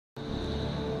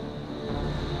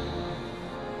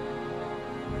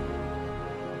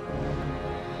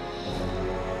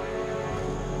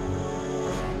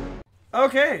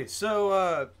Okay,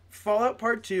 so Fallout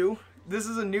Part 2. This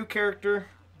is a new character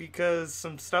because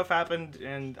some stuff happened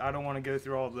and I don't want to go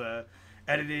through all the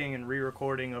editing and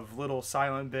re-recording of little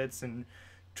silent bits and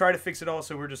try to fix it all,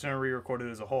 so we're just going to re-record it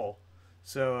as a whole.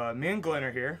 So me and Glenn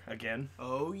are here again.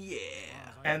 Oh yeah.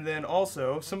 And then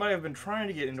also, somebody I've been trying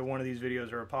to get into one of these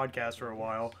videos or a podcast for a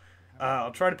while.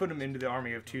 I'll try to put him into the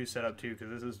Army of Two setup too, because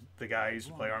this is the guy I used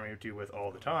to play Army of Two with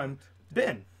all the time.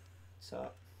 Ben. What's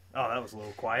up? Oh, that was a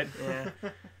little quiet. Yeah.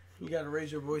 You gotta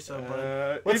raise your voice up,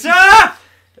 bud. What's up?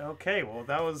 Okay, well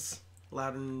that was...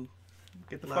 Loud and...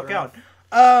 Get the Loud fuck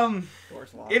out.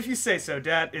 Door's locked. If you say so,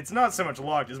 Dad, it's not so much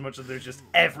locked as much as there's just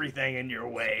everything in your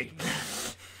way.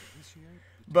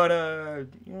 But,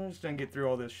 we're just gonna get through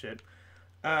all this shit.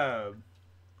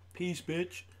 Peace,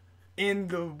 bitch. In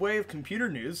the way of computer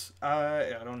news,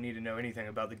 I don't need to know anything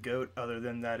about the GOAT other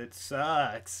than that it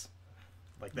sucks.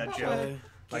 Like that joke.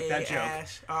 Like that joke.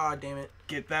 Aw, damn it.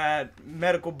 Get that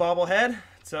medical bobblehead.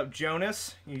 What's up,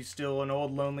 Jonas? You still an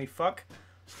old lonely fuck?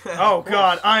 Oh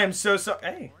God, I am so sorry.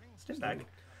 Hey, step back.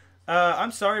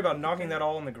 I'm sorry about knocking that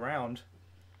all on the ground.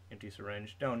 Empty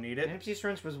syringe. Don't need An it. empty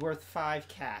syringe was worth 5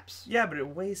 caps. Yeah, but it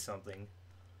weighs something.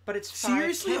 But it's 5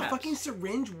 Seriously, caps. a fucking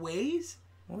syringe weighs?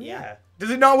 Well, Yeah. Does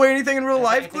it not weigh anything in real I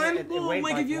life, think Glenn? it Well, weighed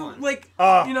like like if you, one. like,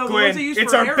 Oh, you know, the Glenn, ones they use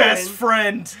it's for our heroin. best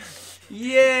friend.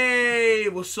 Yay!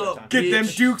 What's up, Get bitch? them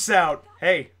dukes out.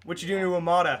 Hey, what you doing to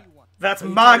Amata? That's Are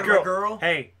you my talking to my girl. girl?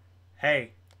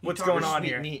 Hey, what's talking going to on Sweet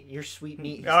here? meat. Your sweet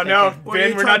meat. is Oh no, taken. What, are you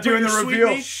Ben, we're trying not to put doing the your sweet reveal.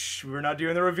 meat? Shh, we're not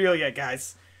doing the reveal yet,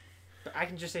 guys. But I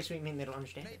can just say sweet meat and they don't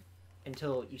understand it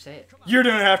until you say it. You're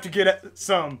gonna have to get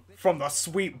some from the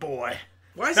sweet boy.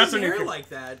 Why is That's his a new hair kid. like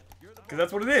that? Because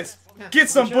that's what it is. Yeah, Get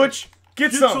some, sure. Butch.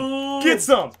 Get some. some. Get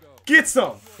some. Get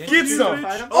some. Didn't Get you some.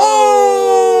 fight him?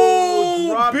 Oh,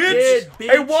 Drop bitch. dead, bitch.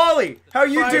 Hey, Wally. How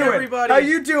you Fight doing? everybody. How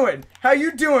you doing? How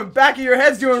you doing? Back of your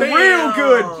head's doing Bam. real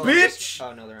good, bitch.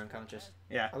 Oh no, they're unconscious.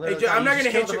 Yeah. I Hey, literally dude, thought I'm you not gonna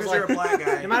just hit killed you him. because you're a black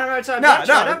guy. No matter how much time No, I've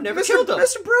no. I've never killed him.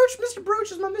 Mr.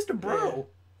 Broach is my Mr. Bro.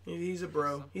 He's a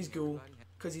bro. He's cool.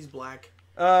 Because he's black.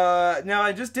 Now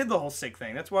I just did the whole sick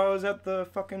thing. That's why I was at the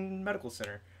fucking medical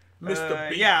center. Mr.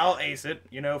 B. Yeah, I'll ace it,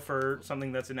 for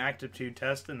something that's an aptitude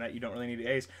test and that you don't really need to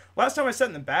ace. Last time I sat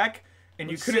in the back and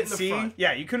you Let's couldn't sit in the see, front.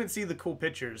 yeah, you couldn't see the cool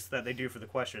pictures that they do for the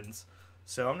questions.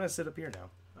 So I'm gonna sit up here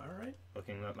now, Alright.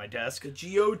 looking at my desk. The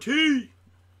G.O.T.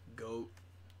 Goat.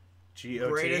 G-O-T.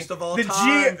 Greatest of all the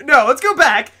time. No, let's go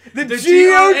back. The The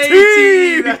G-O-T.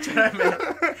 G.O.T. That's what I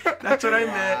meant. That's what I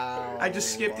meant. Wow. I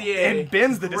just skipped the A. And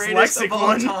Ben's the Greatest dyslexic of all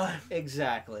one. time.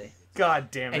 Exactly.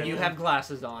 God damn it. And you have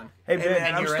glasses on. Hey Hey, Ben, man,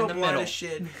 and I'm you're still in the blind middle. as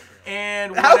shit.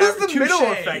 And how does whatever, the middle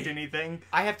touche. affect anything?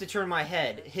 I have to turn my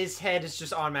head. His head is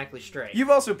just automatically straight. You've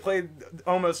also played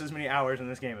almost as many hours in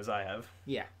this game as I have.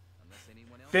 Yeah.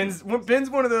 Ben's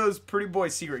one of those pretty boy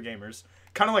secret gamers.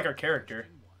 Kind of like our character.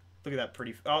 Look at that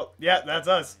pretty... Oh, yeah, that's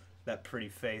us. That pretty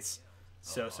face.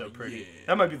 So pretty. yeah.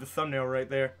 That might be the thumbnail right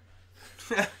there.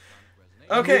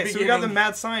 Okay, so we got the beginning.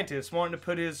 mad scientist wanting to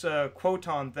put his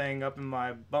quoton thing up in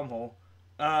my bumhole.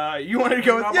 You wanted to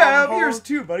go with... My Yeah, bumhole? yours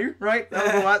too, buddy. Right? That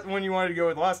was the last one you wanted to go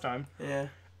with last time. Yeah.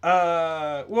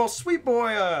 Well, Sweet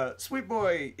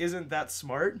Boy isn't that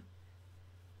smart.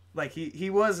 Like he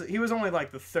was only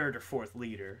like the 3rd or 4th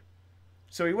leader,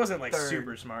 so he wasn't like Third.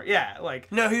 super smart. Yeah,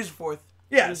 like No, he was 4th.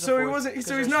 yeah. was the So he 4th, wasn't. 'cause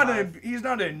So he's there's not 5. he's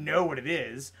not gonna know what it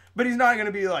is, but he's not gonna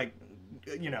be like,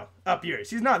 up yours.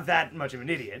 He's not that much of an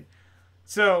idiot.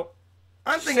 So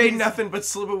I'm thinking. Say he's- nothing but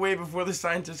slip away before the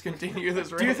scientists continue this.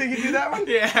 Do you think he'd do that one?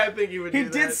 Yeah, I think he would. He do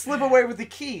did that. slip away with the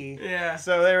key. Yeah.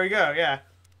 So there we go. Yeah.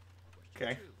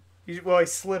 Okay. He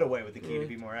slid away with the key to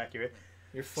be more accurate.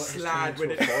 Your foot has Slide turned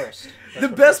with into a it. forest. That's The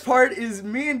what best it is. part is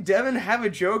me and Devin have a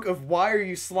joke of why are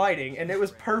you sliding, and it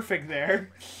was perfect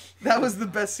there. That was the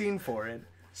best scene for it.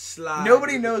 Slide.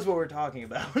 Nobody knows what we're talking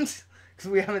about because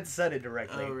we haven't said it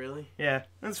directly. Oh really? Yeah,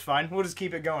 that's fine. We'll just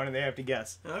keep it going, and they have to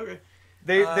guess. Okay.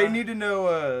 They need to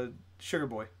know Sugar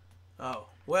Boy. Oh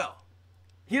well.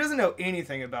 He doesn't know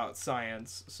anything about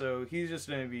science, so he's just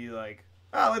gonna be like,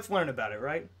 "Oh, let's learn about it,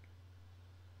 right?"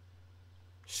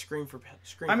 Scream for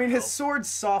I mean, his help. sword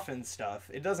softens stuff.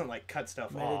 It doesn't like cut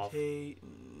stuff off, Meditate.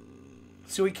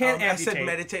 so he can't I amputate. said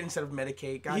meditate instead of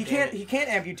medicate. God he damn can't. it. He can't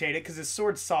amputate it because his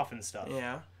sword softens stuff.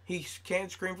 Yeah. He can't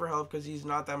scream for help because he's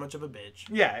not that much of a bitch.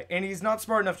 Yeah, and he's not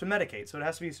smart enough to medicate, so it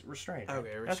has to be restrained. Okay,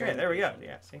 Okay, restrained there we go. patient.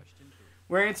 Yeah, see?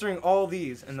 We're answering all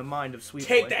these in the mind of Sweet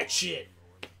Take Boy. that shit.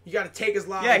 You gotta take his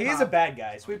Yeah, lollipop. he is a bad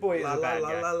guy. Sweet Boy is La a la bad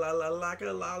la guy. la la la like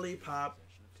a lollipop.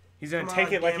 He's gonna Come take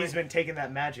on, it like damn he's it. been taking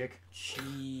that magic.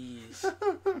 Jeez.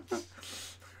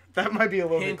 That might be a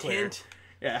little bit Hint, clear. hint.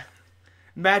 Yeah.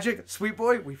 Magic, Sweet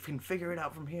Boy, we can figure it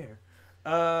out from here.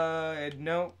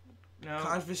 No. No.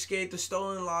 Confiscate the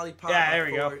stolen lollipop. Yeah, there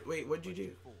we go. Wait, what'd you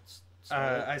do?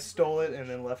 I stole it and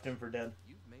then left him for dead.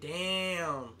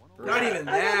 Damn. Not even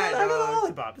I that, got the dog.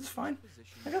 lollipop. It's fine.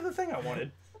 I got the thing I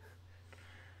wanted.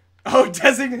 Oh,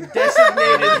 designated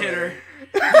hitter.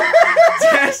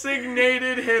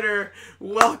 Designated hitter.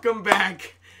 Welcome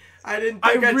back. I didn't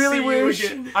think I'd see you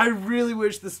again. I really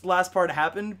wish this last part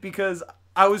happened because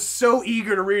I was so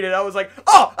eager to read it. I was like,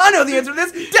 oh, I know the answer to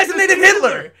this. Designated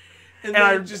Hitler. And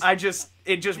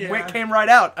it came right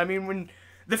out. I mean, when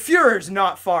the Fuhrer's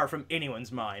not far from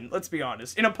anyone's mind. Let's be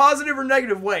honest. In a positive or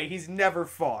negative way, he's never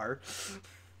far.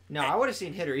 No, I would have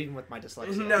seen Hitler even with my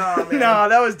dyslexia. No, man. No,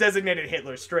 that was Designated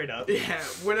Hitler, straight up. Yeah,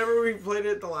 whenever we played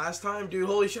it the last time, dude,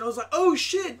 holy shit, I was like, oh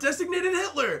shit, Designated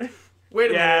Hitler.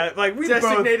 Wait a minute. Like we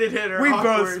Designated Hitter. We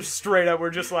awkward. both straight up were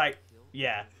just like,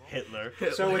 yeah, Hitler.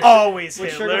 So Always would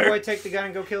Hitler. Sugar Boy take the gun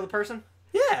and go kill the person?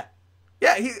 Yeah.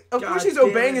 Yeah, of course he's damn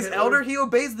obeying it, his Hitler. elder. He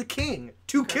obeys the king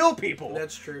to kill people.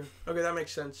 That's true. Okay, that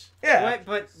makes sense. Yeah. What?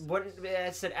 But what?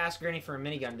 I said ask Granny for a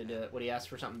minigun to do it. Would he ask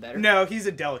for something better? No, he's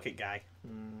a delicate guy.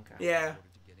 Okay. Yeah.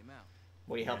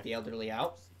 Would he help the elderly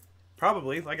out?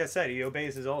 Probably. Like I said, he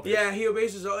obeys his elder. Yeah, he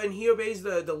obeys his and he obeys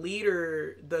the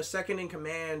leader, the second in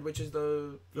command, which is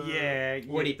the Yeah.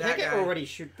 Would he that pick it guy. or would he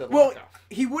shoot the Well, lock off?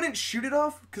 he wouldn't shoot it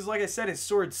off because, like I said, his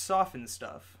sword softens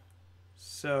stuff.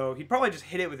 So he'd probably just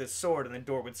hit it with his sword and the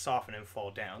door would soften and fall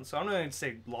down. So I'm going to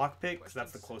say lockpick because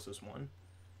that's the closest one.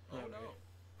 Oh,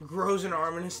 no. Grows an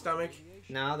arm in his stomach.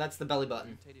 No, that's the belly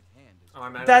button.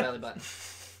 Arm out of That- the belly button.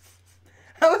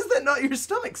 How is that not your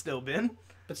stomach still, Ben?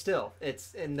 But still,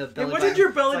 it's in the Hey, belly what button. did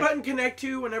your belly It's like button connect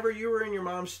to whenever you were in your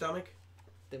mom's stomach?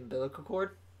 the umbilical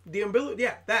cord? The umbilical,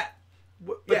 yeah, that.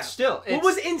 But Yeah. still, What it's,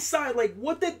 was inside? Like,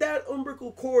 what did that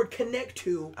umbilical cord connect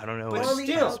to? I don't know But what on I'm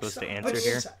the supposed outside. to But answer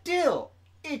here. still,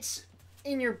 it's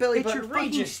in your belly It's your button fucking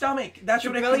region. stomach. That's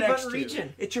Your what it belly connects button to.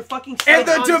 region. It's your fucking And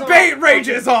stomach. the debate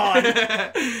rages on!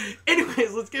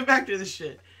 Anyways, let's get back to this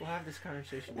shit. We'll have this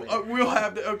conversation later. We'll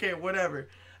have to. Okay, whatever.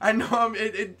 I know I'm.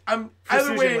 I'm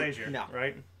either Precision way. laser, No.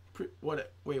 right?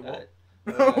 What? Wait, what?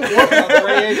 The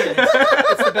radiation.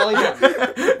 It's the belly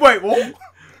button. Wait, what?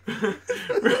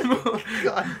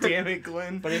 God damn it,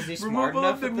 Glenn. But is he smart Removal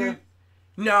enough of with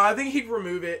the... No, I think he'd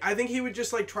remove it. I think he would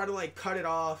just like try to like cut it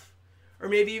off, or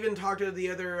maybe even talk to the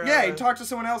other. Yeah, he'd talk to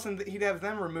someone else and he'd have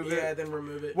them remove Yeah, it. then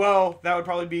remove it. Well, that would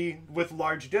probably be with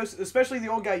large doses, especially the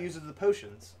old guy uses the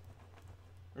potions.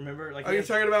 Remember? Like Are you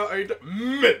talking about?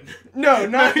 No,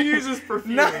 not he uses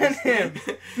perfume. Not him.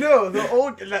 No, the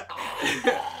old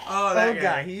Oh, that old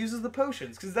guy. He uses the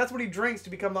potions because that's what he drinks to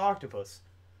become the octopus.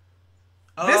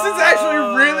 Oh, This is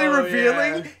actually really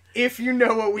revealing yeah. if you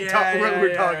know what we're talking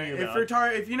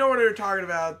about. If you know what we're talking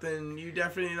about, then you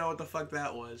definitely know what the fuck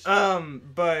that was.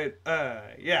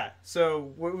 Yeah.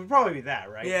 So it would probably be that,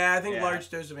 right? Yeah, I think Yeah. large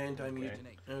dose of anti-mutant.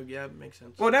 Oh, yeah, makes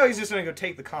sense. Well, now he's just gonna go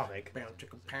take the comic. He's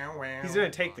He's gonna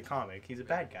take the comic. He's a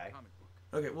bad guy.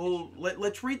 Okay, well,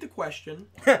 let's read the question.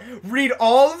 Read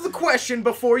all of the question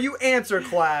before you answer,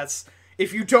 class.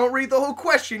 If you don't read the whole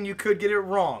question, you could get it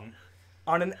wrong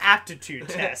on an aptitude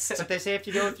test. But they say if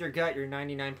you go with your gut, you're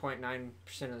 99.9%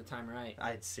 of the time right.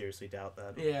 I seriously doubt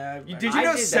that. Yeah. Did you I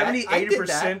know did that. I did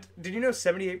 78%? Did you know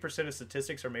 78% of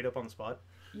statistics are made up on the spot?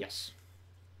 Yes.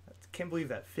 I can't believe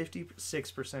that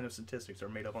 56% of statistics are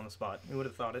made up on the spot. Who would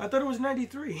have thought it? I thought it was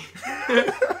 93.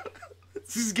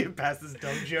 Let's just get past this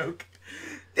dumb joke.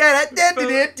 Yeah.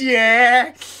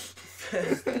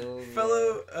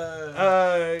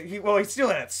 Fellow, He'd still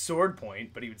had that sword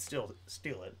point, but he would still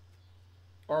steal it.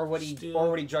 Or would he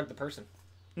drug the person?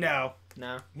 No,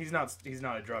 No. he's not. He's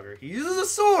not a drugger. He uses a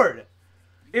sword.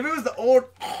 If it was the old,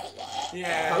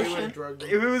 yeah, he would have drugged if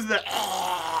him. it was the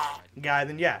guy,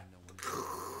 then yeah.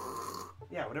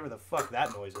 Yeah, whatever the fuck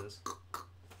that noise is.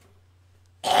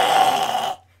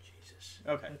 Jesus.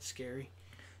 Okay. That's scary.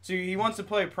 So he wants to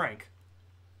play a prank.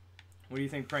 What do you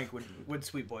think prank would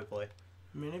Sweet Boy play?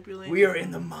 Manipulate. We are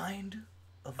in the mind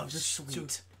of the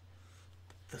sweet.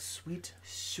 The sweet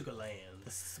Sugarland.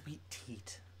 The sweet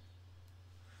teat.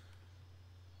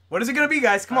 What is it gonna be,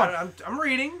 guys? Come on. I'm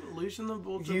reading. Loosen the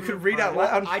bolts. You of could the read out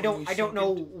fire. loud. I don't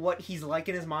know what he's like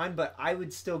in his mind, but I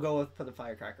would still go with put the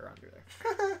firecracker under there.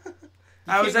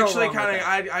 I was can't go actually wrong with kind of. that.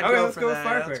 I'd Okay, go let's for go with that.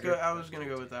 firecracker. I was gonna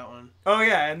go with that one. Oh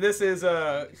yeah, and this is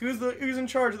who's in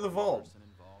charge of the vault?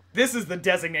 This is the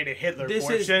designated Hitler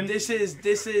portion. This is the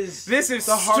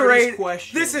the hardest straight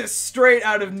question. This is straight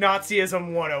out of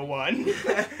Nazism 101.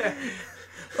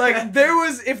 Like if there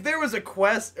was a if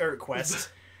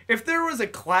there was a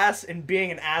class in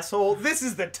being an asshole, this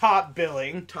is the top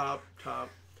billing. top.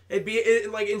 It'd be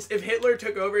like if Hitler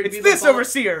took over. It'd It's be this the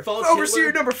overseer. false Overseer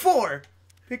Hitler. number 4.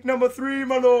 Pick number 3,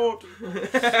 my lord.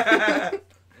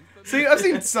 See, I've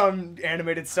seen some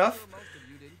animated stuff.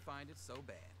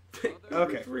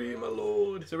 Okay. 3, my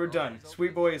lord. So we're done.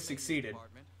 Sweet boy has succeeded.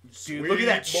 Dude, Sweet look at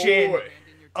that boy. chin.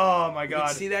 Oh my You can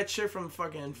god. see that shit from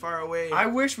fucking far away. I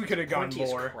wish we could have gone Pointy as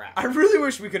more. crap. I really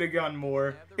wish we could have gone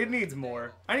more. It needs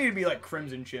more. I need to be like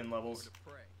Crimson Chin levels.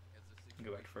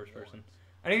 Go back to first person.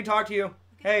 I need to talk to you.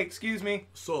 Hey, excuse me.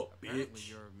 Sup,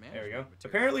 bitch. There we go.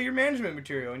 Apparently you're management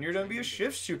material and you're going to be a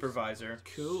shift supervisor.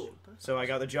 Cool. So I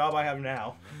got the job I have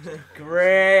now.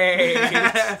 Great.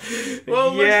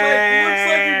 Well, looks like you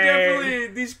Yay. definitely,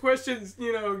 these questions,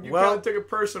 you know, you Well- kind of took it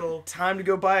personal. Time to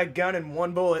go buy a gun and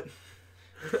 1 bullet.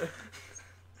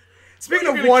 Speaking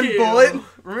What of are you 1 gonna kill? bullet,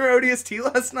 remember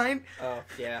ODST last night? Oh,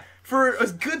 yeah. For a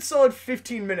good solid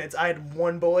 15 minutes, I had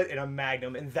 1 bullet and a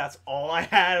magnum, and that's all I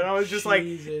had. And I was just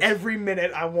Jesus. like, every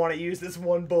minute I want to use this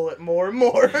 1 bullet more and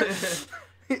more.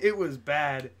 It was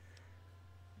bad.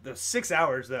 Those 6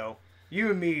 hours, though. You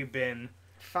and me, Ben.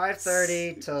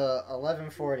 5:30 to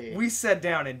 11:40. We sat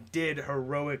down and did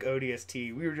heroic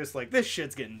ODST. We were just like, this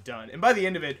shit's getting done. And by the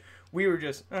end of it, we were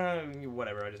just,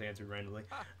 whatever, I just answered randomly.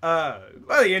 By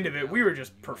the end of it, we were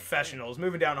just professionals,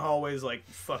 moving down hallways like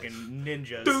fucking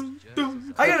ninjas.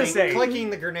 I gotta say,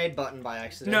 Clicking the grenade button by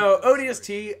accident. no,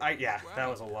 ODST, yeah, that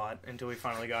was a lot until we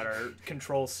finally got our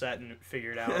controls set and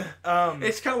figured out.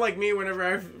 It's kind of like me whenever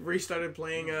I restarted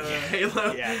playing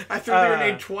Halo. Yeah. I threw the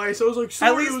grenade twice. I was like, At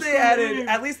sorry, it least was they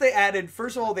grenade. added,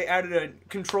 first of all, they added a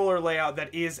controller layout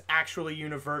that is actually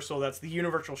universal. That's the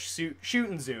universal shoot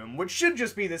and zoom, which should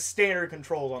just be the standard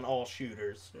controls on all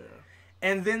shooters. Yeah.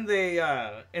 And then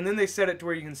they set it to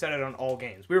where you can set it on all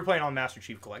games. We were playing on Master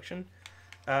Chief Collection.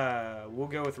 We'll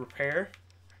go with repair,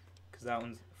 because that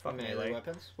one's fucking Melee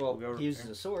weapons. Well, We'll go he uses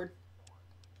repair. a sword.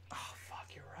 Oh fuck,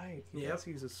 you're right. Yep. Let's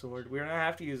use a sword. We're gonna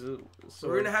have to use a So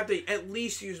sword. we're gonna have to at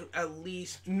least use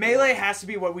Melee has to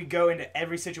be what we go into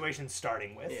every situation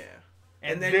starting with. Yeah.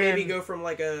 And then maybe go from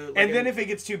like a. Then if it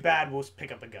gets too bad, we'll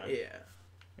pick up a gun. Yeah.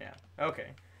 Yeah. Okay.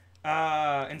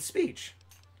 And speech,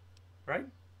 right?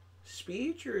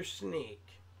 Speech or sneak?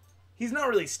 He's not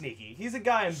really sneaky. He's a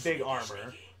guy in big armor.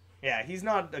 Sneaky. Yeah, he's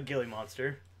not a ghillie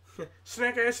monster.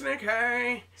 Sneaky,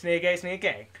 sneaky. Sneaky,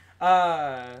 sneaky.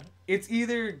 It's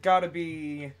either gotta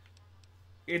be.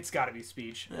 It's gotta be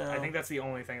speech. Yeah. I think that's the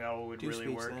only thing that would Do really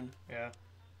speech, work. then. Yeah.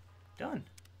 Done.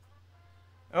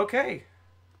 Okay.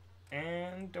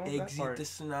 And don't that Exit part. the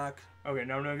snack. Okay,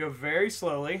 now I'm gonna go very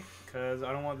slowly because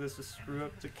I don't want this to screw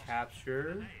up the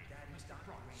capture.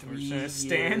 So we're just gonna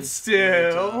stand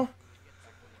still.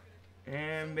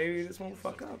 And maybe this won't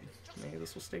fuck up. Maybe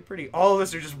this will stay pretty. All of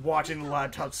us are just watching the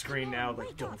laptop screen now,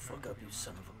 like, don't fuck up, you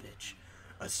son of a bitch.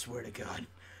 I swear to God.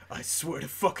 I swear to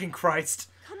fucking Christ.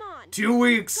 Come on. 2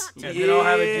 weeks! And then I'll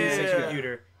have a decent Yeah.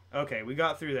 computer. Okay, we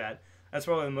got through that. That's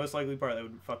probably the most likely part that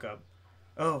would fuck up.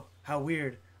 Oh, how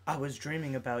weird. I was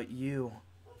dreaming about you.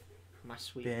 My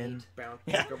sweet Ben. meat. Bow,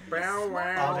 Yeah. bow,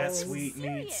 wow. All that sweet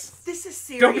meats. Serious. This is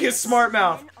serious. Don't be a smart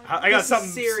mouth. I got This is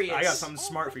something. serious. I got something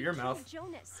smart for your mouth.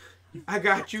 Jonas. I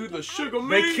got you, the sugar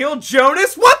They man. killed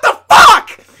Jonas. What the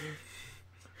fuck?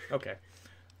 Okay,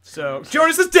 so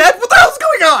Jonas is dead. What the hell's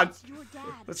going on? Your dad.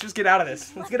 Let's just get out of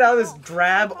this. Let's get out of this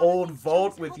drab old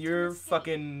vault with your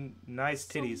fucking nice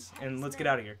titties, and let's get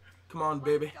out of here. Come on,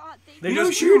 baby. God, They You know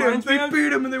just she beat him. reminds me They of-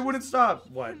 beat him, and they wouldn't stop.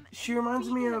 What? She reminds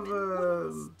me of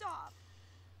Stop.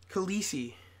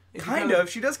 Khaleesi. If you Kind of.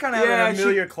 She does kind of have Yeah, an she-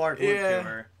 Amelia Clark look yeah. to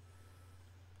her.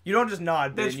 You don't just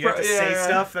nod, Ben. That's You have to say yeah.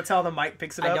 stuff. That's how the mic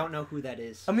picks it up. I don't know who that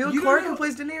is. Amelia You Clark don't know- who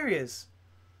plays Daenerys.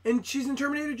 And she's in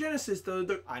Terminator Genesis,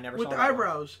 I never with saw the that one.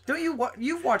 eyebrows. Don't you?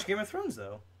 You've watched Game of Thrones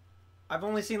though. I've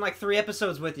only seen like 3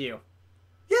 episodes with you.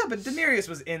 Yeah, but Daenerys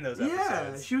was in those Yeah,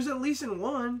 episodes. she was at least in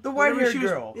one. The Whenever white-haired she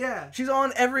was- girl. Yeah. She's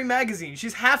on every magazine.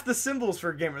 She's half the symbols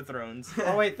for Game of Thrones.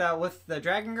 Oh wait, that with the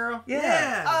dragon girl?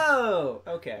 Yeah. Oh,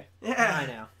 okay. Yeah. I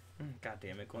know. God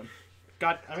damn it, Glenn.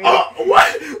 God, I mean, Oh,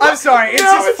 what? I'm sorry. It's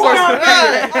No, just it's forced. not me.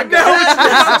 I No, got it's out of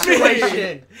not that me.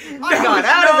 situation. No, I got it's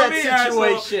out of not that me,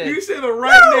 asshole. situation. You say the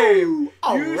right name.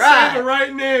 All you right. say the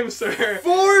right name, sir.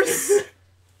 Force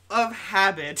of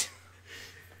habit.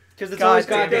 Because it's God always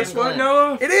damn got it. Guess what, Glenn.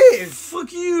 Noah? It is.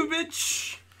 Fuck you,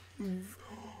 bitch.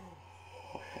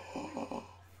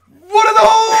 One of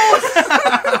those.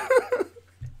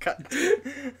 God.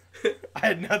 I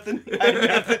had nothing.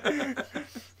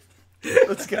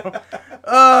 Let's go.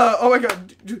 Oh my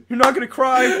God. You're not gonna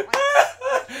cry.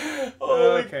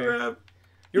 Holy Okay. crap.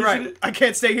 You're You right. should've- I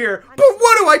can't stay here. But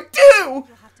what do I do? You'll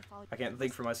have to follow. I can't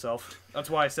think for myself. That's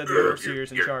why I said the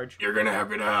overseer's in charge. You're gonna have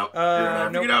to get out. You're gonna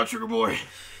have nope. to get out, sugar boy.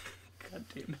 God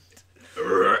damn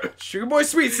it. Sugar Boy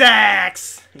Sweet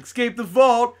Sacks! Escape the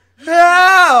vault.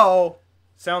 How?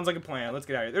 Sounds like a plan. Let's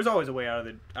get out of here. There's always a way out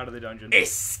of the dungeon.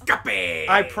 Escape!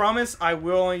 I promise I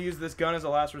will only use this gun as a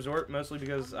last resort, mostly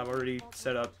because I've already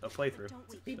set up a playthrough.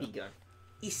 BB gun.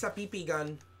 It's a pee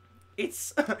gun.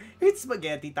 It's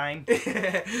spaghetti time.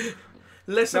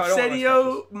 Less No, I don't want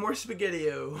obsedio, more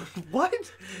spaghettio.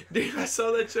 What? Dude, I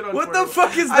saw that shit on What Twitter. the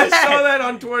fuck is I that? saw that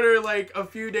on Twitter like a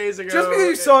few days ago. Just because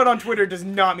you saw it on Twitter does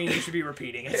not mean you should be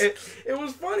repeating it. It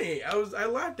was funny. I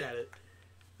laughed at it.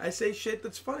 I say shit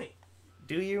that's funny.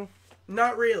 Do you?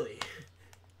 Not really.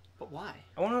 But why?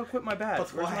 I want to equip my badge.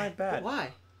 But Where's why? my But badge?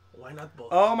 why? Why not both?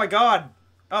 Oh my god.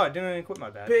 Oh, I didn't equip my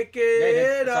badge. Pick Yeah, you did.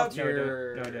 it It's up. off No, I didn't.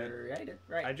 your- No, I didn't. Yeah, you did.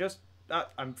 Right. I just...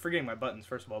 I'm forgetting my buttons,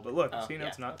 first of all. But look, Oh, see, no, yeah,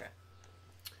 it's not. Okay.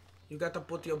 You got to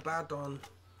put your bat on.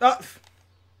 Oh.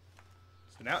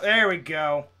 So now, there we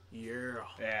go. Yeah.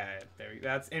 Yeah, there we go.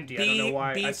 That's empty. I don't know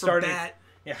why. B I for started... bat.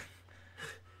 Yeah.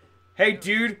 Hey,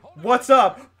 dude, what's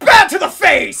up? Bat to the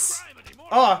face!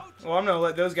 Oh, well, I'm gonna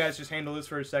let those guys just handle this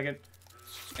for a second.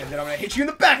 And then I'm gonna hit you in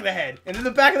the back of the head. And then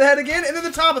the back of the head again, and then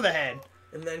the top of the head.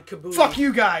 And then kaboom. Fuck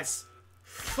you guys.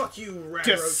 Fuck you, rat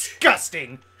roach.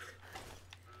 Disgusting.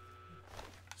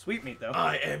 Sweet meat, though.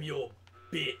 I am your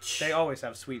bitch. They always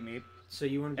have sweet meat. So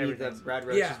you wouldn't be the Everything's- Brad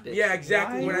Roach's Yeah, bitch. yeah,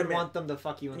 exactly You what I would meant. want them to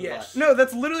fuck you in Yes. the butt. No,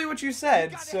 that's literally what you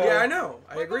said. So. Yeah, I know.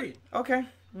 I agreed. Okay.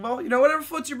 Well, you know, whatever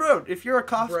floats your boat. If you're a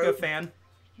Kafka Bro. fan.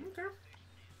 Okay.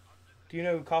 Do you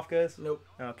know who Kafka is? Nope.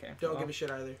 Okay. Don't well, give a shit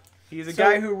either. He's a So-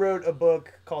 guy who wrote a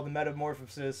book called The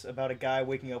Metamorphosis about a guy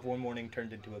waking up one morning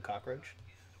turned into a cockroach.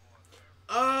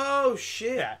 Oh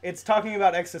shit. Yeah, it's talking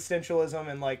about existentialism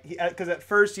and like, because at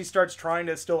first he starts trying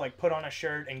to still like put on a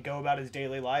shirt and go about his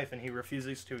daily life, and he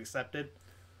refuses to accept it.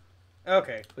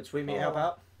 Okay. Would Sweet Meat help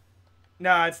out?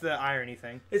 No, it's the irony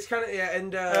thing. It's kind of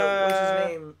and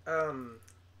what's his name?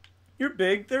 You're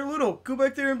big, they're little. Go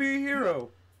back there and be a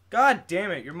hero. God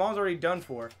damn it, your mom's already done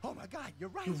for. Oh my god, you're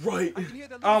right. You're right. I can hear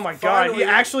the Oh my god, he Finally.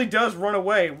 actually does run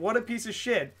away. What a piece of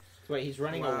shit. Wait, he's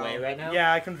running Wow. away right now?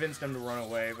 Yeah, I convinced him to run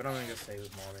away, but I'm gonna go save his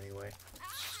mom anyway.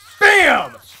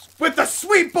 BAM! With the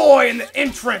sweet boy in the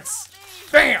entrance!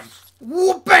 Bam!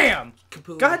 Whoop, bam!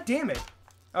 Kaboom. God damn it.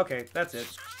 Okay, that's it.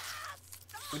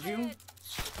 Would you?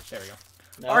 There we go.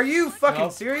 No. Are you fucking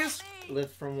Nope. serious?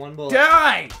 Live from one bullet.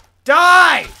 Die!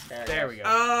 Die! There it There goes. we go.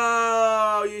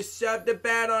 Oh, you shoved the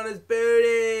bat on his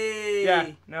booty.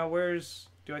 Yeah, now where's...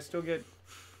 Do I still get...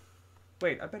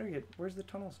 Wait, I better get... Where's the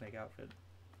tunnel snake outfit?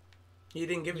 He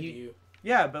didn't give it to you.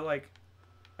 Yeah, but like...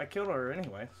 I killed her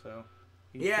anyway, so...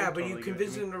 he Yeah, should but you totally give it to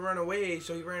convinced me. him to run away,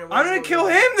 so he ran away. I'm gonna kill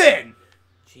him then!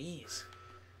 Jeez.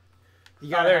 You Oh,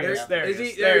 gotta there have it is. that. There it Is he-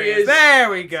 is. there There he he is. is. There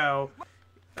we go.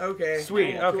 Okay.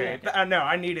 Sweet. Cool. Okay. No,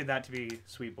 I needed that to be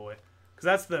Sweet Boy. Because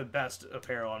that's the best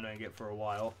apparel I'm going to get for a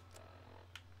while.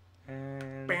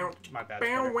 And... Bow, My bad.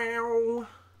 bow, wow.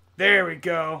 There we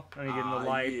go. Let me get in the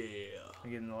light. Yeah. Let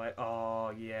me get in the light.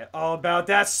 Oh, yeah. All about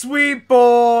that Sweet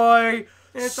Boy!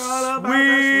 It's all about that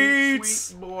sweet, Sweets.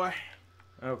 sweet boy.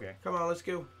 Okay. Come on, let's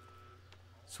go.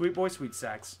 Sweet Boy, Sweet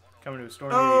Sacks. Coming to a store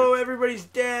Oh, near you. everybody's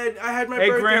dead. I had my Hey,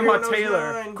 birthday Grandma when I was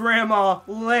Taylor. 9. Grandma,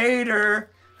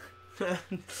 later. Bye,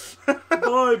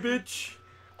 bitch.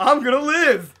 I'm gonna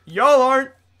live. Y'all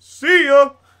aren't. See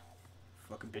ya.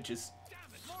 Fucking bitches.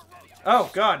 Oh,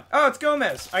 God. Oh, it's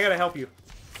Gomez. I gotta help you.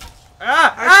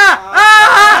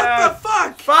 Ah! What the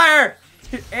fuck? Fire!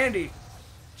 Andy.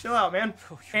 Chill out, man.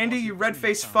 Andy, you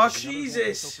red-faced fuck.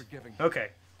 Jesus. Okay.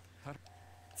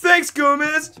 Thanks,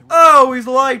 Gomez. I always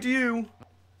liked you.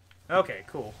 Okay,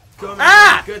 cool. Go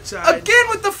Ah! Good side. Again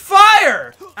with the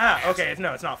fire! Ah, okay.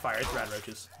 No, it's not fire. It's rad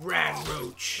roaches. Rad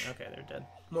roach. Okay, they're dead.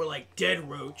 More like dead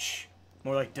roach.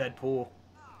 More like Deadpool.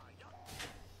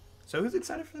 So who's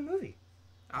excited for the movie?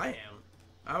 I am.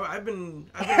 I've been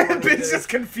Ben's just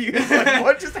confused. Like,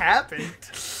 what just happened?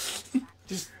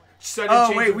 just sudden Oh,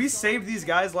 change wait. of- We saved these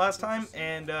guys last time,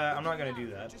 and I'm not going to do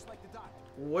that.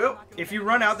 Well, If you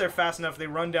run out there fast enough, they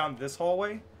run down this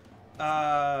hallway.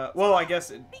 Well, I guess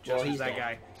it just he's is that dead.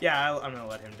 guy. Yeah, I'm going to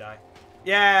let him die.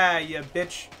 Yeah, you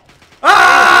bitch.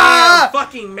 Ah!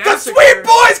 fucking The massacre. sweet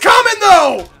boy's coming,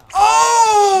 though!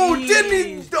 Oh! Didn't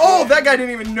he? Jeez, Oh, dude. that guy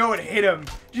didn't even know it hit him.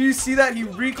 Did you see that? He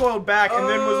recoiled back and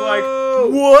then was Oh.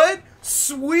 like, what?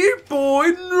 Sweet boy,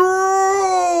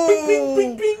 no! Bing, bing,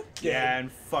 bing, bing. Yeah,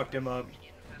 and fucked him up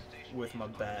with my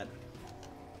bat.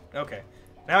 Okay.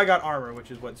 Now I got armor,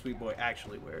 which is what Sweet Boy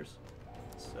actually wears.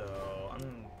 So, I'm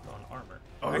gonna put on armor.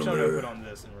 Actually, I'm gonna put on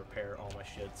this and repair all my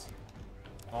shits.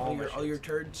 All your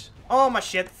turds. All my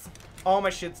shits. All my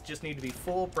shits just need to be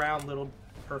full brown little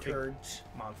perfect Turds.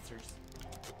 monsters.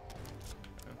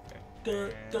 Okay.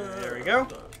 Dun, dun, There we go.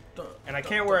 dun, And I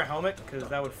can't wear a helmet because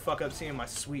that would fuck up seeing my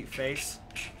sweet face.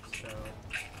 So,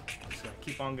 just gonna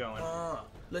keep on going.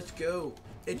 Let's go.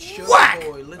 It's Sugar Whack!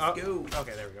 Boy. Let's Oh, go.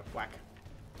 Okay, there we go. Whack.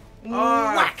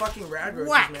 Ah, fucking rad roaches,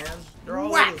 Whack! man. They're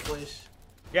all Whack! over the place.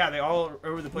 Yeah, they all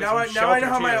over the place. Now I in know shelter,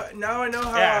 how too.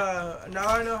 now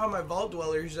I know how my vault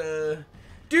dwellers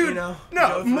Dude, you know, no,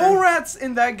 go through. mole rats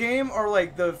in that game are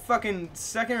like the fucking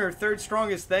second or third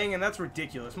strongest thing, and that's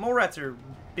ridiculous. Mole rats are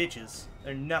bitches.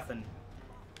 They're nothing.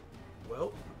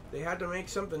 Well, they had to make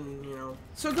something, you know.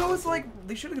 So go with like,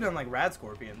 they should have done like rad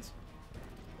scorpions.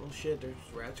 Well, shit, there's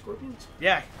rat scorpions?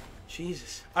 Yeah.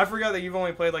 Jesus. I forgot that you've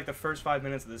only played like the first 5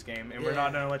 minutes of this game, and we're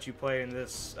not Yeah. gonna let you play in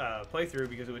this playthrough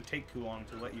because it would take too long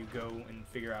to let you go and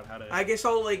figure out how to. I guess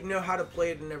I'll like know how to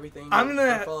play it and everything. I'm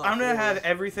like, gonna have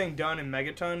everything done in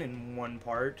Megaton in one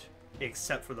part,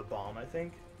 except for the bomb, I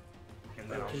think. And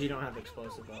then Because you don't have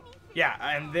explosive up. yeah,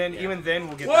 and then even then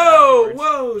we'll get. Whoa, that afterwards.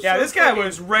 whoa! Yeah, so this guy fucking-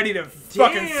 was ready to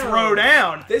fucking Damn. throw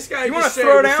down. This guy You want to just said,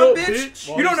 throw "What's down, up, bitch?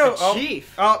 Well, You don't he's know. the Oh,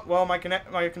 chief. oh, well, my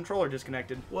controller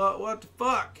disconnected. What the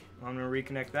fuck? I'm gonna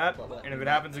reconnect that, Well, and if it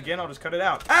happens again, I'll just cut it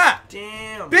out. Ah,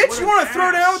 Damn. bitch! what You an want to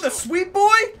throw down with the ass. sweet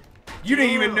boy? You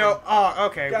didn't even Damn. know. Oh,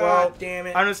 okay. God Well, damn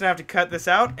it. I'm just gonna have to cut this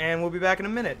out, and we'll be back in a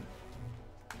minute.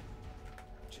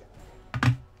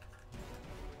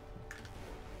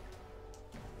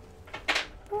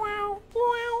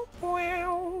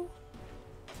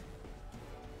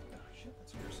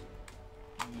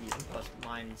 Plus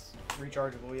mine's.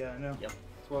 Rechargeable, yeah, I know. Yep.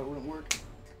 That's why it wouldn't work.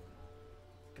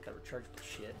 Get that rechargeable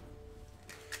shit.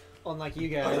 Unlike you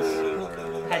guys,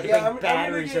 had to Yeah, bring I'm gonna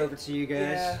batteries get- over to you guys.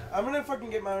 Yeah, I'm gonna fucking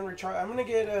get my own recharge. I'm gonna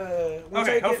get once I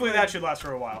Okay, get hopefully my- that should last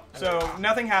for a while. So,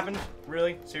 nothing happened.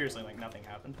 Really? Seriously, like, nothing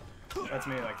happened. That's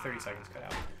maybe like 30 seconds cut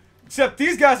out. Except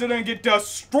these guys are gonna get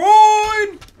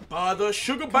destroyed! By the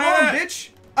sugar Come on, bitch!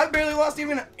 I barely lost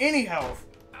even any health.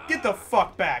 Get the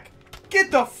fuck back.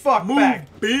 Get the fuck back.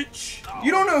 bitch.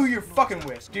 You don't know who you're fucking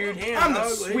with, dude. Damn, I'm the dog,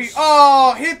 sweet. it's-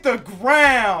 Oh, hit the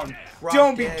ground. Rock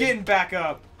Don't be dead. getting back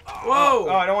up. Whoa.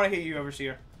 Oh, I don't want to hit you,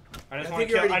 Overseer. I just I want think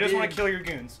to you kill. I already just want did. to kill your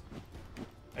goons.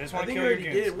 I just I want to think kill you your already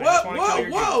goons. did. I just Whoa, wanna kill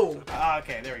your whoa, goons. whoa. Ah,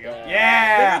 okay, there we go. Yeah.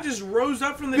 Yeah. That guy just rose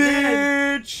up from the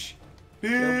dead. Bitch. the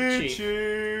chief.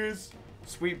 Bitches.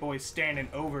 Sweet boy standing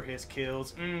over his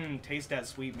kills. Taste that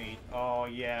sweet meat. Oh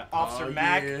yeah. Officer Oh,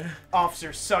 Mac. yeah.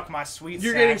 Officer, suck my sweet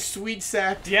You're sack. getting sweet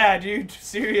sacked. Yeah, dude.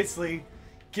 Seriously.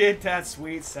 Get that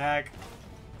sweet sack.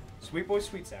 Sweet boy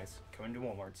sweet sacks. Coming to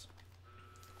Walmart's.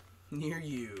 Near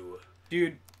you.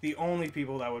 Dude, the only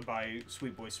people that would buy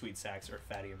Sweet Boy Sweet Sacks are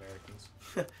fatty Americans.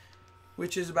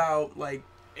 Which is about like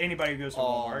Anybody who goes to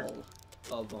Walmart.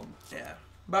 All of them. yeah,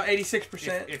 about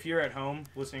 86%. If you're at home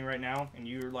listening right now and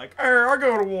you're like, I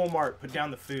go to Walmart, put down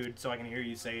the food so I can hear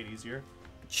you say it easier.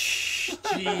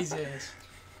 Jesus.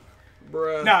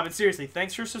 Bruh. Nah, but seriously,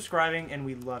 thanks for subscribing and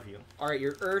we love you. Alright,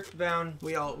 you're earthbound.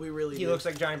 We really He do. looks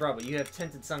like Johnny Bravo. You have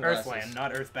tinted sunglasses. Earthland,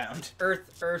 not Earthbound.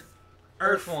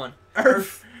 Earth one.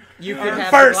 Earth. You could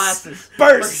have the Burst. glasses.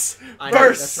 Burst. I know,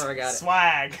 Burst. that's where I got it.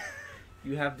 Swag.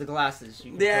 You have the glasses.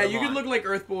 You can Yeah, put 'em you could on. look like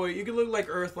Earth Boy. You could look like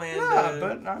Earthland. Yeah,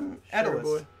 but I'm Sugar Edalus.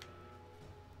 Boy.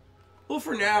 Well,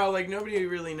 for now, like nobody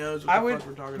really knows what I the would. fuck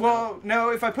we're talking Well, about. no.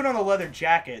 If I put on a leather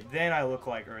jacket, then I look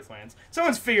like Earthlands.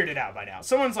 Someone's figured it out by now.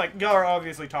 Someone's like, y'all are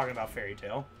obviously talking about Fairy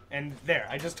Tale, and there.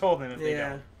 I just told them if they Yeah.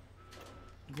 don't.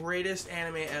 Greatest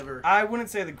anime ever. I wouldn't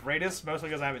say the greatest, mostly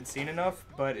because I haven't seen enough,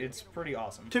 but it's pretty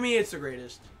awesome. To me, it's the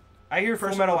greatest. I hear Full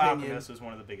personal Metal opinion. Alchemist is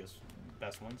one of the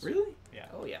best ones. Really? Yeah.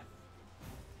 Oh, yeah.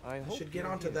 I should get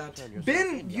onto that.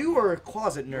 Ben, you are a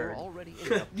closet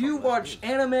nerd. You watch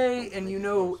anime and you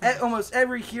know almost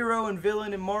every hero and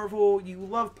villain in Marvel. You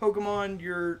love Pokemon.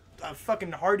 You're a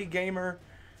fucking hardy gamer,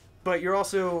 but you're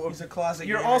also He's a closet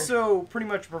you're gamer. also pretty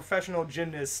much a professional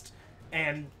gymnast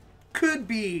and could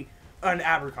be an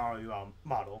Abercrombie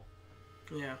model.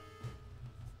 Yeah.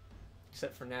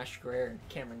 Except for Nash Greer and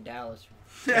Cameron Dallas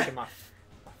taking my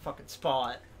fucking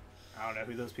spot. I don't know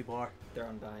who those people are. They're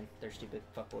unbind. They're stupid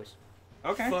fuckboys.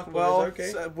 Okay. Fuck well,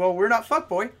 boys, okay. Well, we're not fuck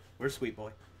boy. We're sweet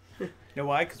boy. You know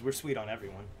why? Because we're sweet on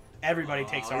everyone. Everybody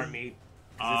takes our meat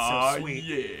because it's so sweet.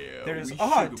 Yeah. They're just, we it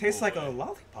sugar tastes like boy. a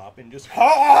lollipop and just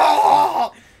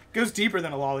goes deeper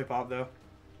than a lollipop though.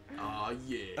 Aw,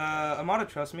 yeah. Amada,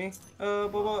 trust me. Blah,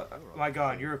 blah. My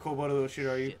God, you're a cold-blooded little shit,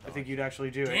 are you? I think you'd actually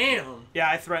do it. Damn. Yeah,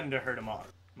 I threatened to hurt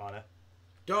Amada.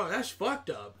 Dog, that's fucked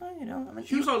up. You know, I'm an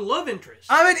She was our love interest.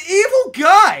 I'm an evil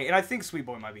guy, and I think Sweet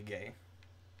Boy might be gay.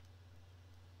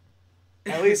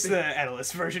 At least the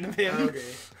Edalus version of him. Okay.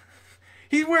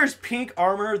 He wears pink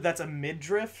armor that's a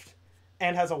midriff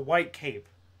and has a white cape.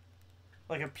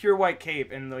 Like a pure white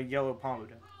cape and the yellow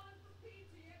pomatum.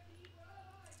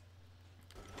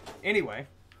 Anyway.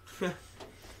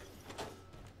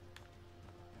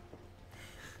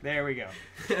 There we go.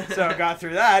 So I got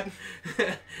through that.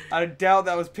 I doubt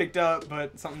that was picked up,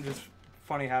 but something just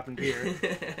funny happened here.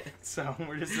 So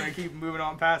we're just gonna keep moving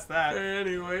on past that.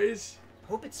 Anyways.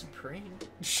 Hope it's Supreme.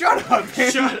 Shut up,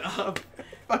 man. Shut up.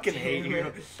 Fucking hate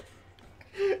you.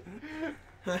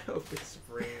 I hope it's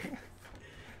spring.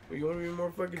 You want to be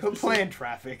more fucking Go play in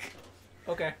traffic.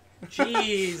 Okay.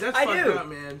 Jeez, that's I fucked do. up,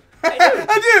 man.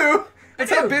 I do. That's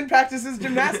how do. Ben practices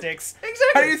gymnastics. Exactly.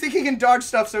 How do you think he can dodge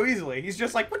stuff so easily? He's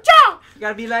just like, "Wacha!" You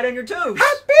gotta be light on your toes.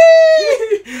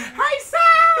 Happy!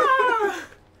 Hi, sir!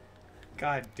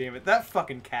 God damn it, that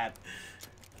fucking cat.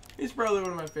 He's probably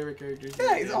one of my favorite characters.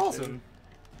 Yeah, he's awesome.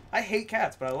 I hate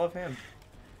cats, but I love him.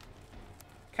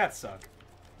 Cats suck.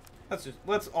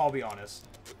 Let's all be honest.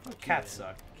 Cats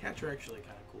suck. Cats are actually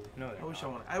kind of cool. No, they're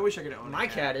not. I wish I could own My a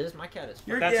cat is. My cat is.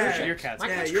 That's yeah, your cat's. My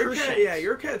Yeah, cat's your crucial. cat. Yeah,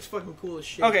 your cat's fucking cool as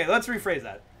shit. Okay, let's rephrase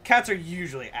that. Cats are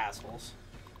usually assholes.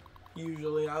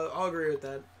 Usually, I'll agree with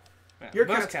that. Yeah, Your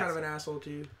most cat's kind of an asshole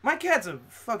too. My cat's a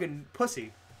fucking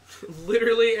pussy.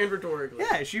 Literally and rhetorically.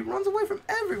 Yeah, she runs away from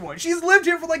everyone. She's lived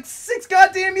here for like 6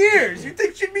 goddamn years. You'd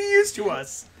think she'd be used to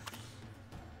us.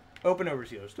 Open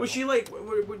overseer. Was she like?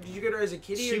 Did you get her as a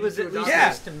kitty? She or was did at you least adopt Yeah.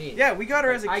 nice to me. Yeah, we got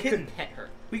her as a I kitten. could pet her.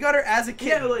 We got her as a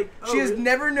kitten. Yeah, like, she has really?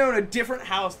 never known a different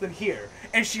house than here,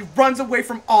 and she runs away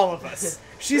from all of us.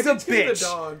 She's a Maybe it's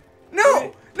 'cause of bitch. the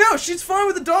dog. No, she's fine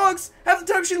with the dogs. Half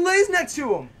the time she lays next to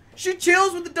them. She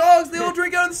chills with the dogs. They all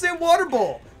drink out of the same water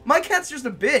bowl. My cat's just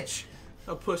a bitch.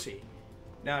 A pussy.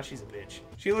 No, she's a bitch.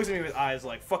 She looks at me with eyes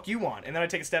like, "Fuck you want," and then I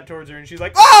take a step towards her, and she's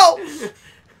like, "Oh!"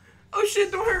 Oh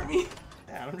shit! Don't hurt me.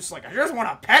 And I'm just like, "I just want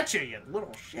to pet you, you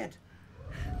little shit."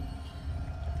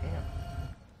 Damn.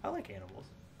 I like animals.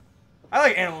 I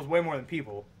like animals way more than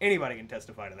people. Anybody can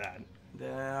testify to that.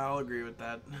 Yeah, I'll agree with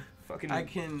that. Fucking. I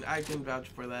can vouch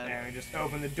for that. And we just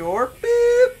open the door.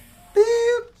 Beep,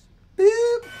 beep,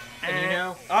 beep. And you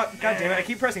know, Oh, god damn it! I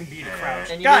keep pressing B to crouch.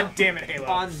 And you God know, damn it, Halo.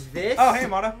 on this, Oh, hey,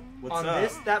 Mata. What's on up?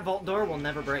 this, that vault door will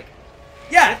never break.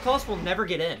 Yeah. That close will never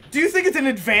get in. Do you think it's an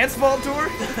advanced vault door?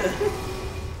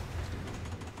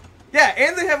 Yeah,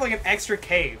 and they have like an extra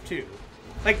cave too.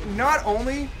 Like, not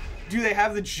only do they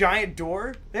have the giant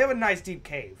door, they have a nice deep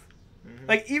cave.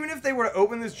 Like, even if they were to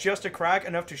open this just a crack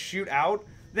enough to shoot out,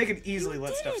 they could easily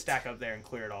let stuff stack up there and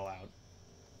clear it all out.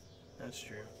 That's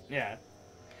true. Yeah.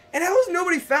 And how has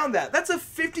nobody found that? That's a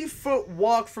 50-foot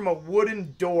walk from a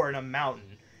wooden door in a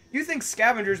mountain. You think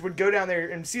scavengers would go down there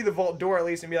and see the vault door at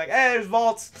least and be like, "Hey, there's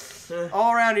vaults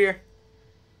all around here."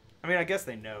 I mean, I guess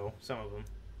they know, some of them.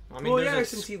 I mean, Well, there's yeah, a,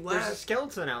 since he there's a left.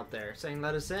 skeleton out there saying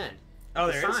 "Let us in." Oh,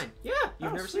 The there is? sign. Yeah,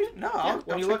 you've Oh, never sweet. seen it? No, Yeah, I'll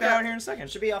when you check look that out up- here in a second.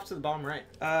 It should be off to the bottom right.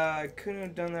 I couldn't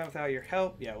have done that without your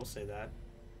help. Yeah, we'll say that.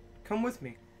 Come with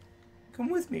me. Come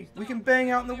with me. We can bang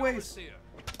out in the waves.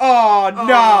 Oh, Oh,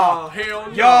 no. hell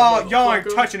no, Y'all aren't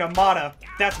motherfucker. touching Amata.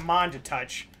 That's mine to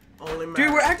touch. Only Dude,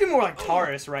 Matt. we're acting more like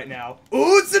Taurus right now.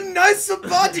 Ooh, it's a nice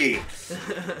body.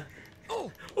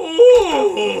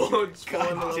 Oh! Just God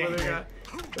falling in love damn with it. her guy.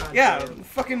 God Yeah, damn.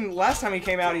 fucking last time he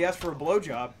came out, he asked for a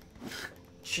blowjob.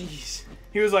 Jeez.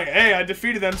 He was like, "Hey, I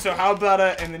defeated them, so how about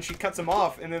a..." And then she cuts him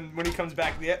off, and then when he comes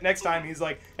back the next time, he's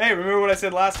like, "Hey, remember what I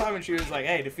said last time?" And she was like,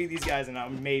 "Hey, defeat these guys,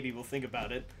 and maybe we'll think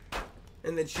about it."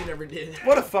 And then she never did.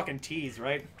 What a fucking tease,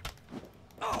 right?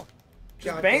 Oh.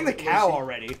 Just God bang the damn it, cow Lucy.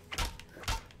 already.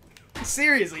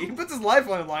 Seriously, he puts his life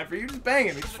on the line for you. Just bang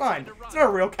him. It's fine. It's not a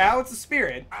real cow. It's a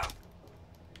spirit.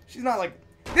 She's not like...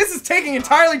 This is taking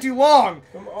entirely too long.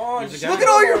 Come on. Use a Look gun.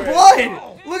 at all your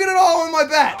blood. Look at it all on my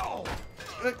back.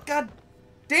 God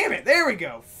damn it. There we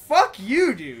go. Fuck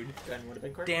you, dude. Then would have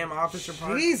been quick. Damn, Officer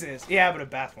Park. Jesus. Yeah, but a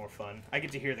bath's more fun. I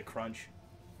get to hear the crunch.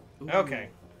 Ooh. Okay.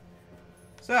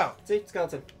 So. See,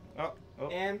 skeleton. Oh.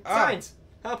 And Oh. signs.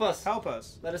 Help us. Help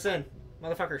us. Let us in,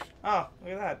 motherfuckers. Oh,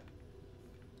 look at that.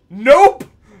 Nope.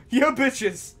 You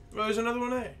bitches. Oh, there's another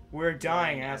one, eh? We're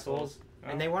dying, assholes.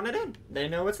 And they want it in. They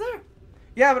know it's there.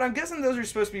 Yeah, but I'm guessing those are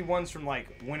supposed to be ones from,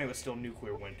 like, when it was still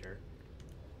nuclear winter.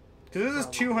 Because this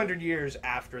is 200 years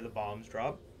after the bombs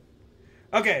drop.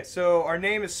 Okay, so our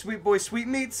name is Sweet Boy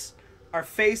Sweetmeats. Our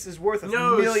face is worth $1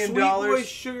 million. Sweet Boy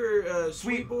Sugar,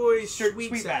 Sweet Boy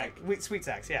Sweet Sack. Sweet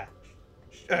Sacks,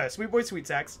 yeah. Sweet Boy Sweet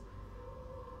Sacks.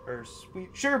 Or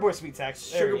Sugar Boy Sweet Sacks.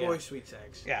 There Sugar we go. Boy Sweet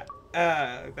Sacks. Yeah.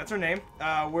 That's our name.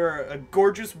 We're a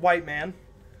gorgeous white man.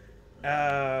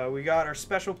 We got our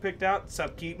special picked out.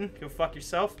 Sup, Keaton? Go fuck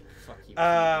yourself. Fuck you. We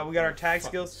got our tag Fuck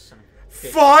skills. son of a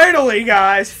bitch. Finally,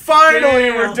 guys! Finally,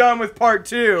 Damn. we're done with part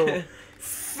 2.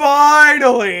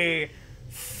 Finally!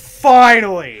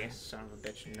 Finally! Son of a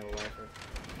bitch, no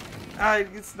lifer.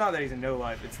 It's not that he's a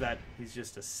no-life. It's that he's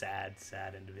just a sad,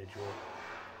 sad individual.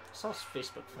 I saw his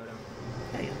Facebook photo.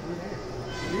 Hey, who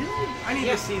there? Really? I need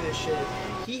Yeah. to see this shit.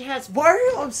 He has. Why are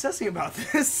you obsessing about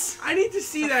this? I need to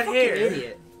see that fucking hair.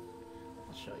 idiot.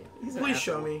 I'll show you. He's an Please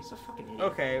show asshole. me. He's a fucking idiot.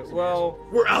 Okay, He's an well,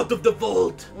 We're out of the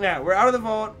vault. yeah, we're out of the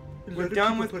vault. We're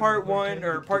done with part 1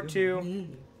 or part 2.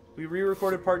 We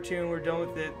re-recorded part 2 and we're done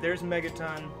with it. There's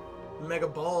Megaton. Mega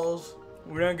balls.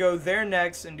 We're gonna go there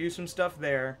next and do some stuff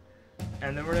there,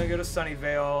 and then we're gonna go to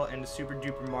Sunnyvale and to Super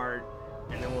Duper Mart,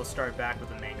 and then we'll start back with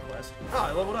the main quest. Oh,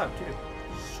 I leveled up too.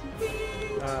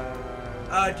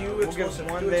 Do we'll explosive.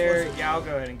 get one Do there. explosive. Yeah, I'll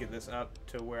go ahead and get this up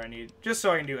to where I need, just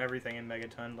so I can do everything in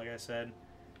Megaton, like I said.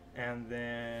 And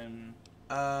then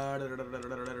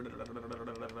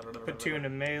put 2 into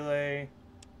melee.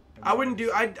 I wouldn't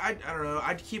do. I don't know.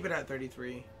 I'd keep it at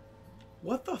 33.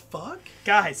 What the fuck?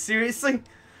 Guys, seriously?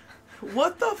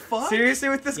 What the fuck? Seriously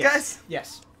with this, Yes. guys?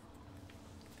 Yes.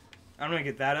 I'm gonna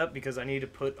get that up because I need to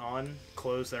put on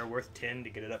clothes that are worth 10 to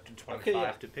get it up to 25 Okay,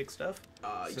 yeah. to pick stuff. So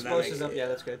that Explosives makes- up. Yeah,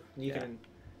 that's good. You Yeah. can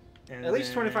And at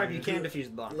least 25. You then- can defuse the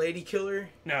bomb. Lady killer.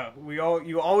 No,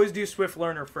 you always do Swift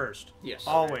Learner first. Yes.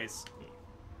 Always.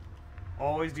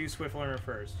 Always do Swift Learner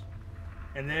first.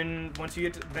 And then once you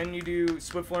get to, then you do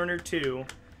Swift Learner 2,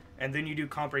 and then you do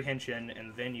Comprehension,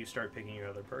 and then you start picking your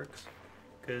other perks.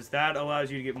 Because that allows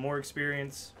you to get more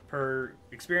experience per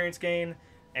experience gain,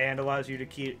 and allows you to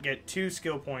get 2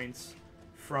 skill points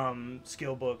from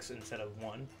skill books instead of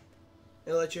 1.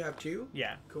 It'll let you have 2.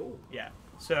 Yeah, Cool. yeah.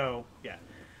 So, yeah.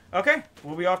 Okay,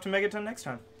 we'll be off to Megaton next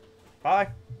time.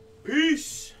 Bye.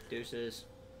 Peace. Deuces.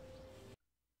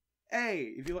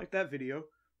 Hey, if you liked that video,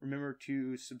 remember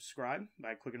to subscribe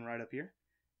by clicking right up here,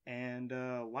 and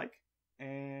like,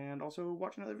 and also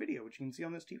watch another video, which you can see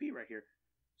on this TV right here.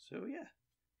 So yeah,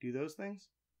 do those things,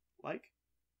 like,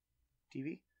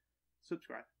 TV,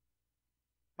 subscribe.